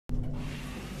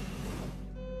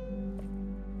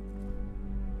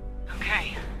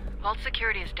Vault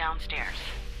security is downstairs,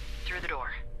 through the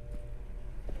door.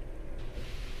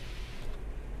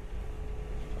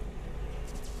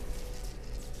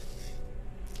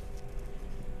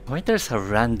 Why there's a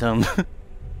random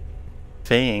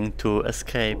thing to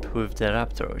escape with the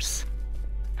raptors?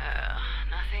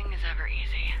 Nothing is ever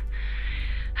easy.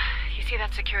 You see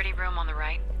that security room on the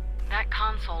right? That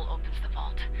console opens the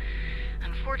vault.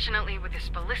 Unfortunately, with this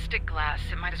ballistic glass,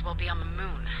 it might as well be on the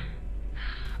moon.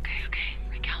 Okay,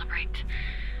 recalibrate.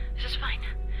 This is fine.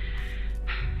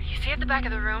 You see at the back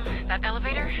of the room, that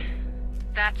elevator?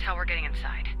 That's how we're getting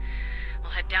inside.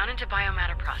 We'll head down into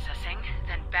biomatter processing,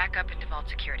 then back up into vault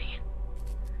security.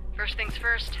 First things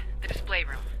first, the display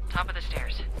room, top of the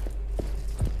stairs.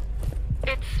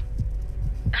 It's...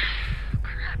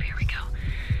 crap, here we go.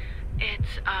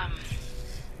 It's,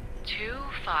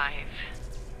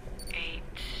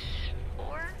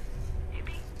 2584,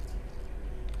 maybe?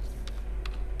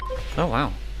 Oh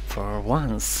wow, for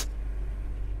once.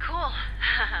 Cool.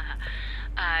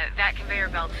 That conveyor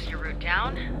belt's your route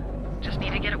down. Just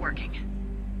need to get it working.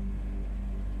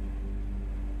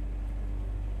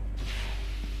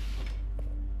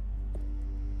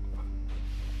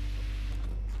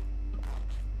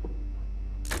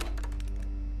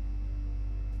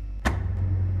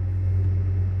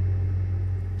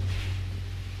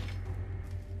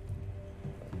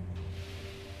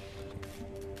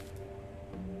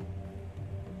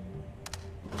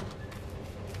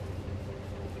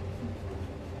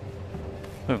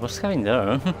 Wait, what's happening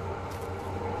there?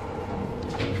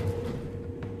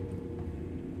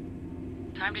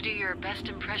 Time to do your best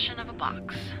impression of a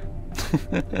box.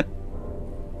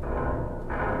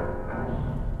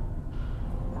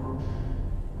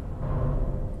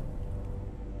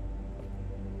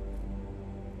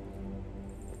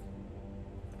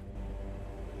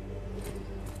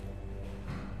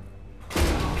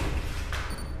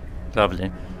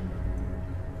 Lovely.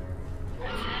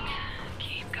 That's it.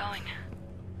 Keep going.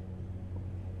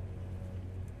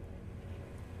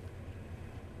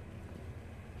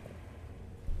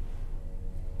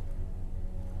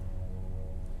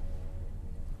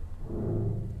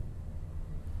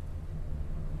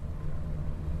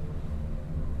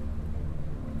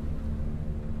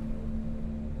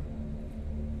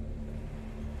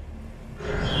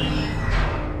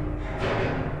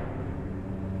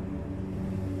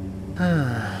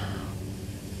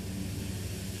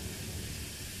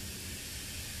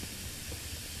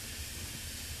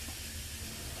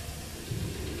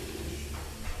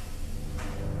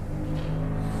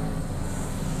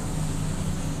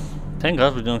 Thank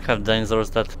God we don't have dinosaurs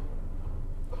that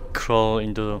crawl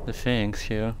into the things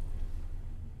here.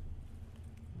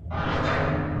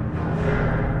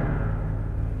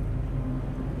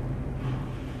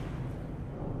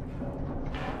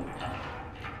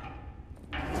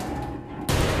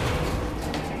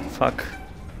 Fuck.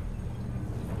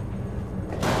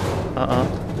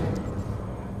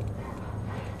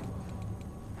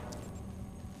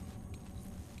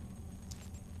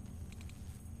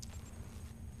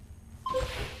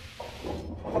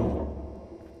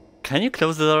 Can you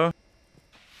close the door?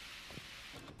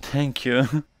 Thank you.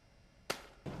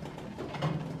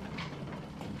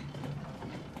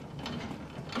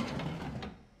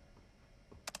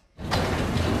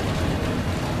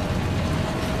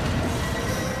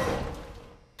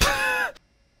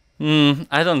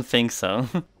 I don't think so.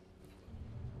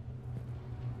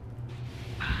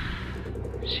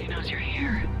 She knows you're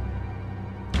here.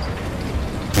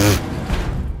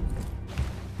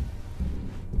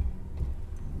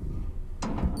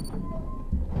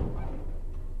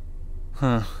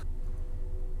 Huh.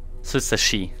 So it's a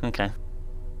she, okay.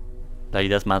 Like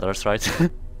that matters, right?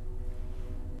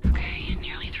 Okay,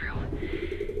 nearly through.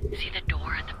 See the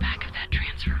door at the back of that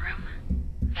transfer room?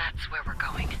 That's where we're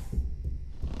going.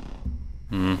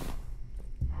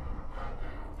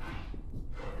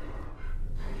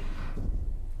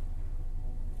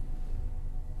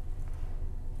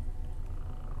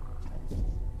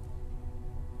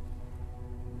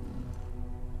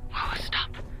 Whoa, stop.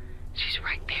 She's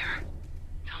right there.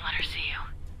 Don't let her see you.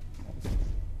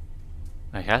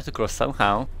 I have to cross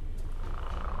somehow.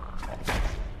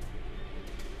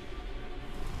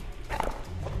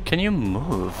 Can you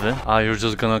move? Oh, you're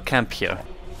just gonna camp here.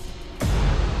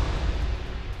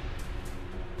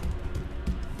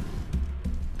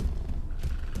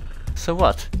 So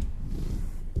what?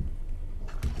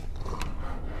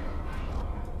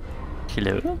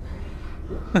 Hello?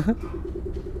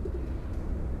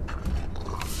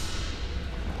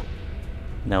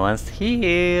 No one's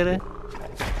here.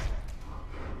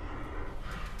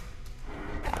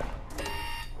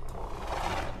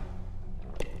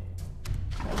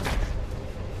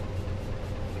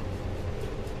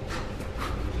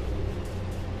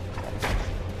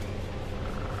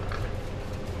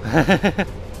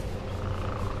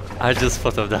 I just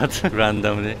thought of that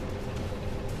randomly.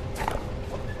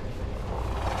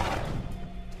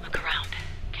 Look around.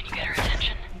 Can you get her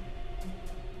attention?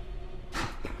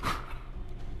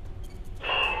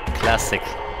 Classic.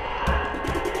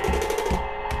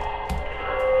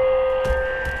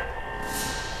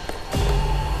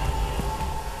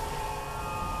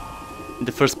 In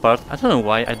the first part, I don't know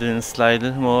why I didn't slide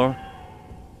more.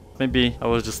 Maybe I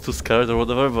was just too scared or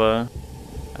whatever, but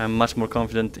I'm much more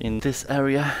confident in this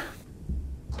area.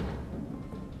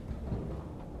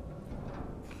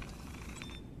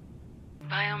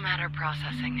 Biomatter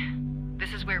processing.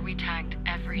 This is where we tagged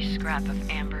every scrap of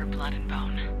amber, blood, and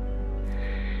bone.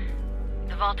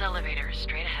 The vault elevator is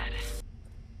straight ahead.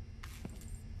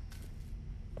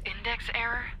 Index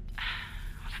error?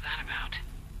 What's that about?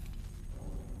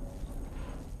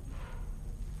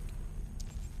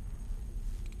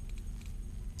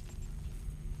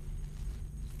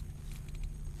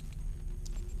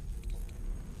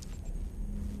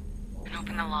 And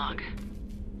open the log.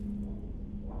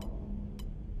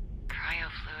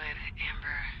 Cryofluid,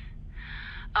 amber.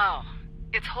 Oh,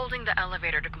 it's holding the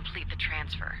elevator to complete the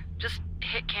transfer. Just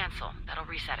hit cancel. That'll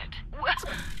reset it.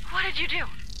 What did you do?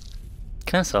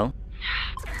 Cancel?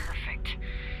 Perfect.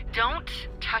 Don't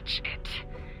touch it.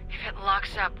 If it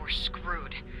locks up, we're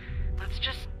screwed. Let's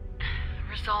just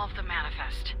resolve the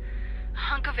manifest. A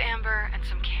hunk of amber and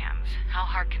some cans. How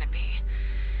hard can it be?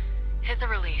 Hit the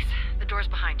release. The door's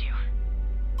behind you.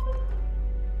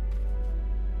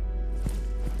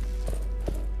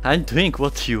 I'm doing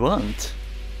what you want.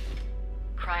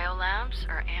 Cryo labs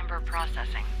or amber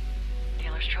processing?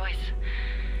 Dealer's choice.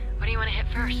 What do you want to hit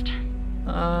first?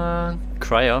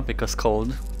 Cryo, because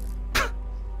cold.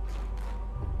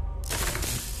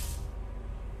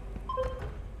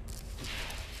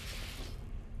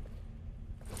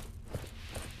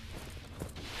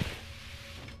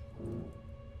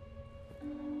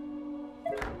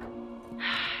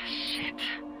 Shit.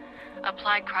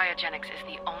 Applied Cryogenics is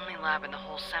the only lab in the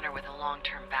whole center with a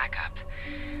long-term backup.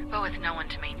 But with no one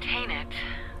to maintain it,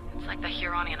 it's like the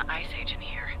Huronian Ice Age in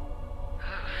here.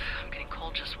 I'm getting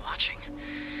cold just watching.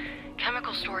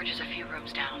 Chemical storage is a few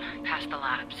rooms down, past the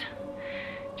labs.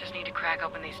 Just need to crack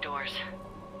open these doors.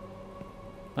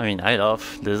 I mean, I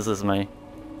love this is my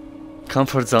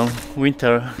comfort zone,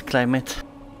 winter climate.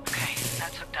 Okay,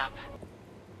 that's hooked up.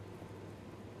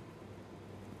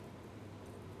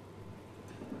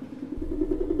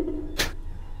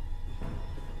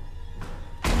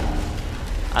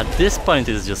 At this point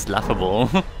it's just laughable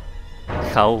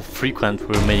how frequent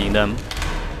we're making them.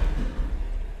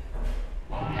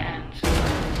 And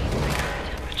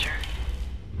temperature.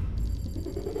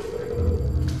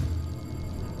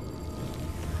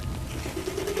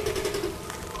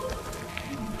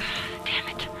 Damn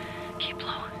it. Keep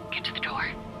low. Get to the door.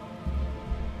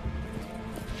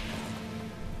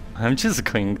 I'm just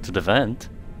going to the vent.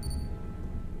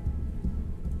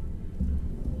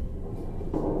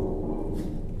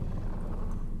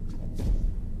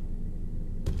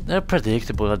 They're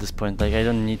predictable at this point, like I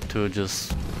don't need to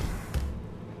just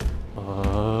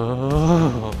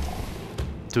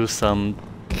do some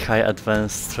high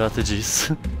advanced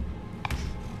strategies.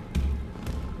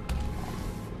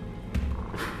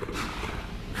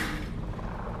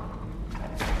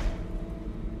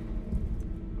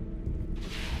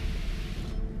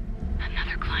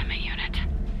 Another climate unit.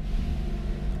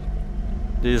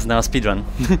 This is now speedrun.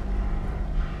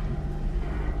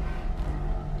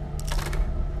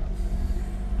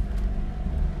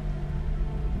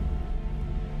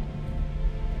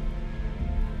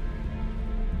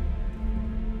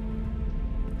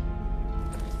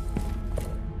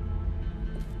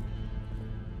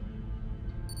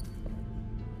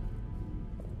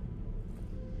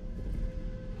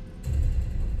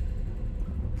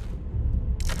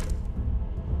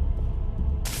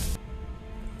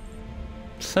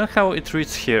 Somehow it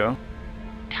reads here.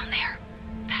 Down there.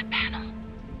 That panel.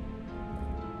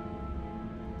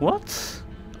 What?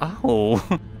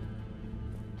 Oh.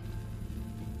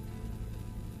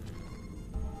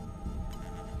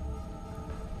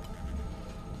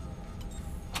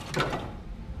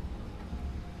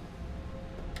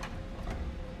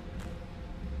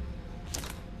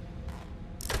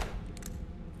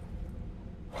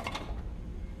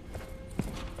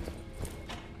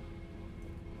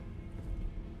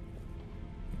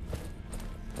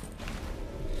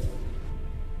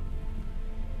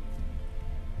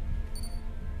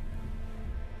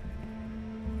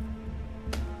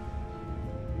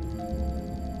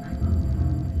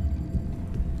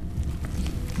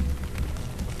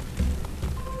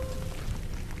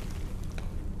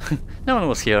 No one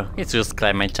was here, it's just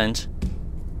climate change.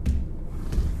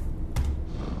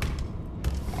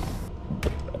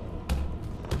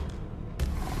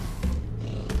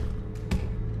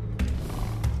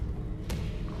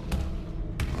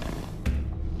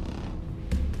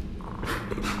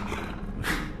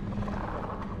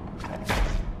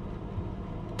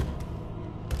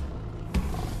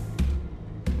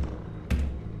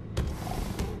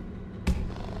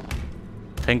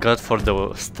 Thank God for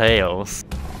the tails.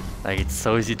 Like, it's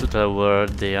so easy to tell where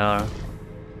they are.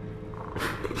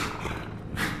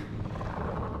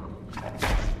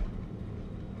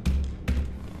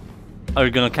 Are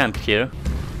you gonna camp here?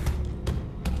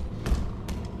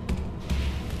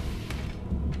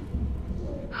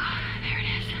 There it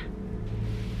is.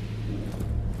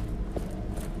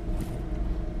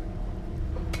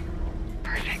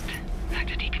 Perfect. Back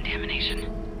to decontamination.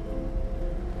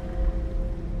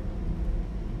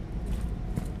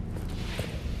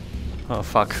 Oh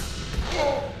fuck.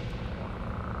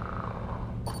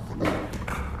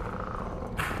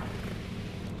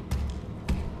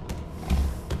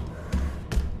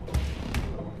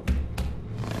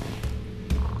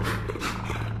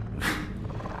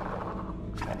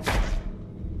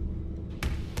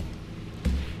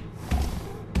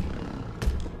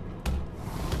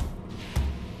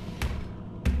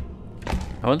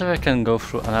 I wonder if I can go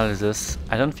through analysis.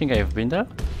 I don't think I've been there.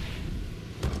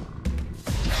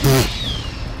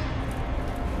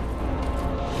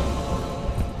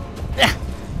 Yeah.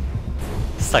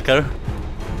 Sucker.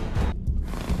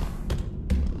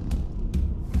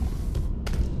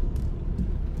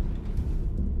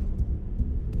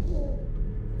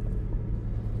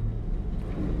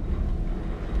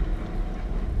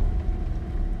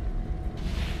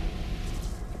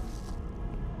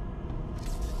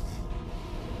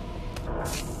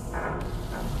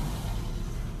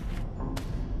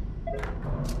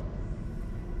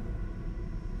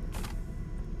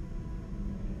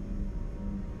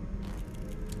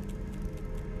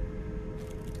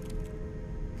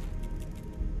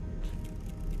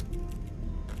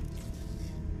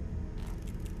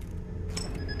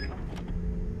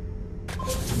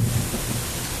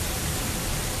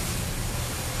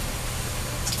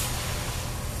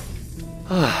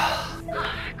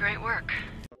 Great work.